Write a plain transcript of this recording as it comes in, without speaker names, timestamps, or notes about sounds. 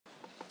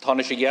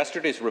Tánaiste,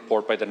 yesterday's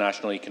report by the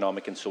National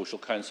Economic and Social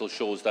Council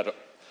shows that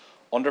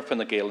under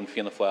Fine Gael and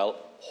Fianna Fáil,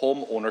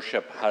 home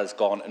ownership has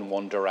gone in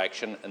one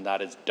direction, and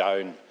that is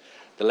down.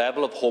 The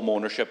level of home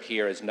ownership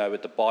here is now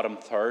at the bottom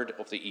third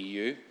of the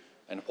EU.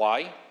 And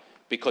why?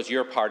 Because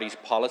your party's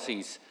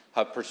policies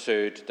have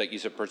pursued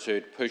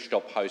pushed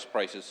up house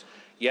prices.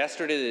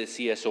 Yesterday, the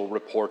CSO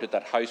reported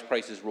that house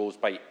prices rose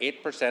by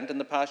 8% in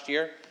the past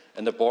year.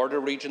 In the border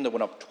region, they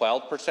went up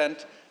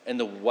 12%. In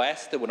the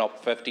west, they went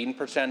up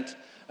 15%.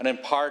 And in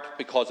part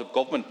because of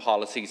government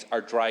policies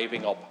are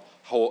driving up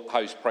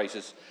house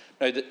prices.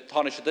 Now,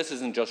 Tánaiste, this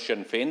isn't just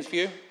Sinn Féin's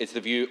view, it's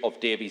the view of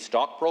Davy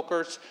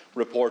stockbrokers,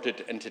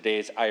 reported in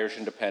today's Irish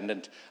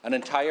Independent. An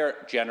entire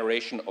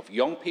generation of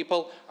young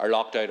people are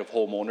locked out of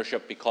home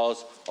ownership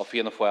because of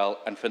Fianna Fáil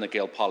and Fine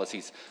Gael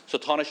policies. So,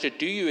 Tánaiste,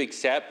 do you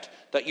accept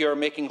that you're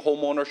making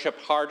home ownership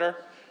harder?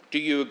 Do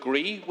you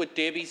agree with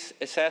Davy's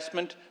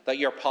assessment that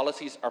your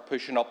policies are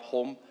pushing up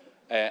home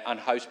and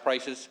house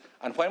prices?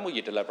 And when will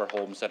you deliver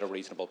homes at a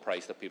reasonable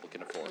price that people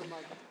can afford?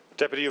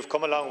 Deputy, you've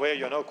come a long way.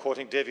 You're now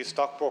quoting Davy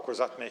stockbrokers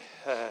at me.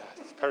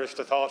 Perished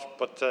the thought,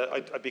 but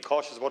I'd be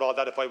cautious about all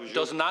that if I was you.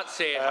 Doesn't that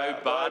say how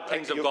bad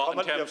things have got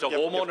in terms of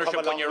home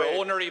ownership when your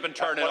owner even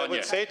turning on you? What I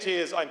would say to you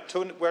is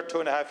we're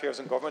 2.5 years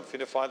in government.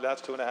 Fianna Fáil the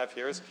last 2.5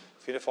 years.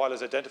 Fianna Fáil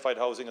has identified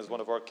housing as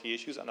one of our key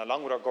issues, and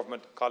along with our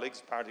government colleagues,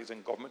 parties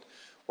in government,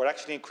 we're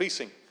actually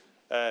increasing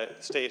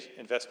state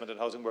investment in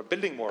housing. We're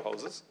building more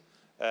houses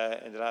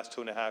in the last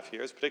 2.5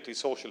 years, particularly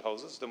social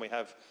houses, than we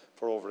have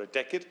for over a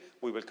decade.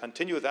 We will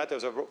continue that.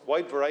 There's a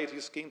wide variety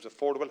of schemes,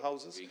 affordable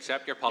houses. You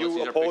accept your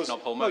policies are pushing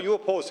up home? No, you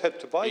oppose Help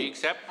to Buy. You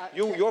accept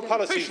your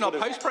policies pushing up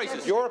house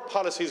prices. Your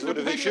policies would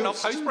have pushing up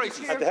reduced, house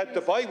prices. and the Help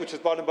to Buy, which is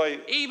brought in by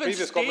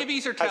previous government,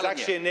 has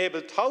actually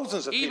enabled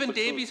thousands of people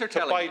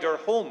to buy their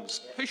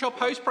homes. Push up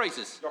house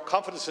prices. Your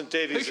confidence in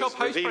Davies is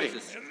revealing.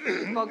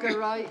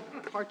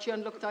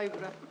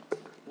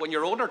 When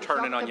your owner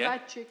turning on you.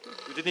 You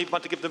didn't even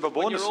want to give them a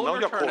bonus. Now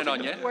you're turning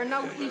on you. We're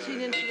now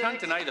eating into you can't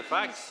deny the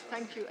facts.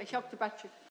 Thank you. I